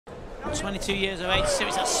22 years of age. So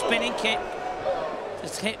it's a spinning kick.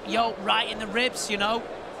 Just hit Joop right in the ribs, you know.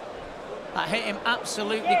 That hit him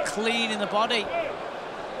absolutely clean in the body.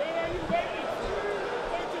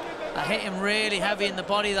 That hit him really heavy in the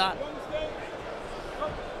body, that.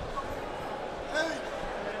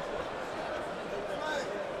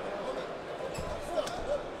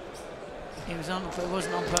 He was on, but it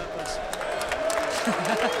wasn't on purpose.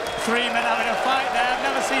 3 men having a fight there. I've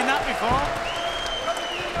never seen that before.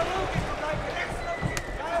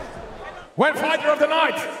 When fighter of the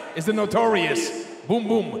night is the notorious Boom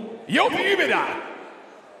Boom Joop Ubeda.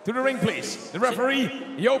 To the ring, please. The referee,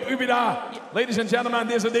 Joop Ubeda. Ladies and gentlemen,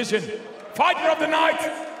 this edition, fighter of the night.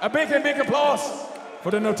 A big and big applause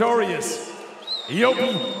for the notorious Joop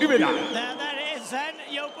Ubeda. There it is then.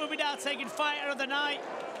 Joop Ubeda taking fighter of the night.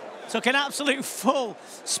 Took an absolute full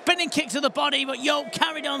spinning kick to the body, but Joop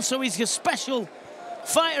carried on, so he's a special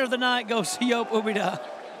fighter of the night goes to Joop Ubeda.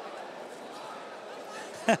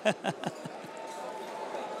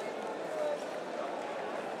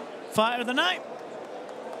 Fighter of the night.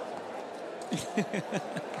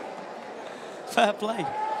 Fair play.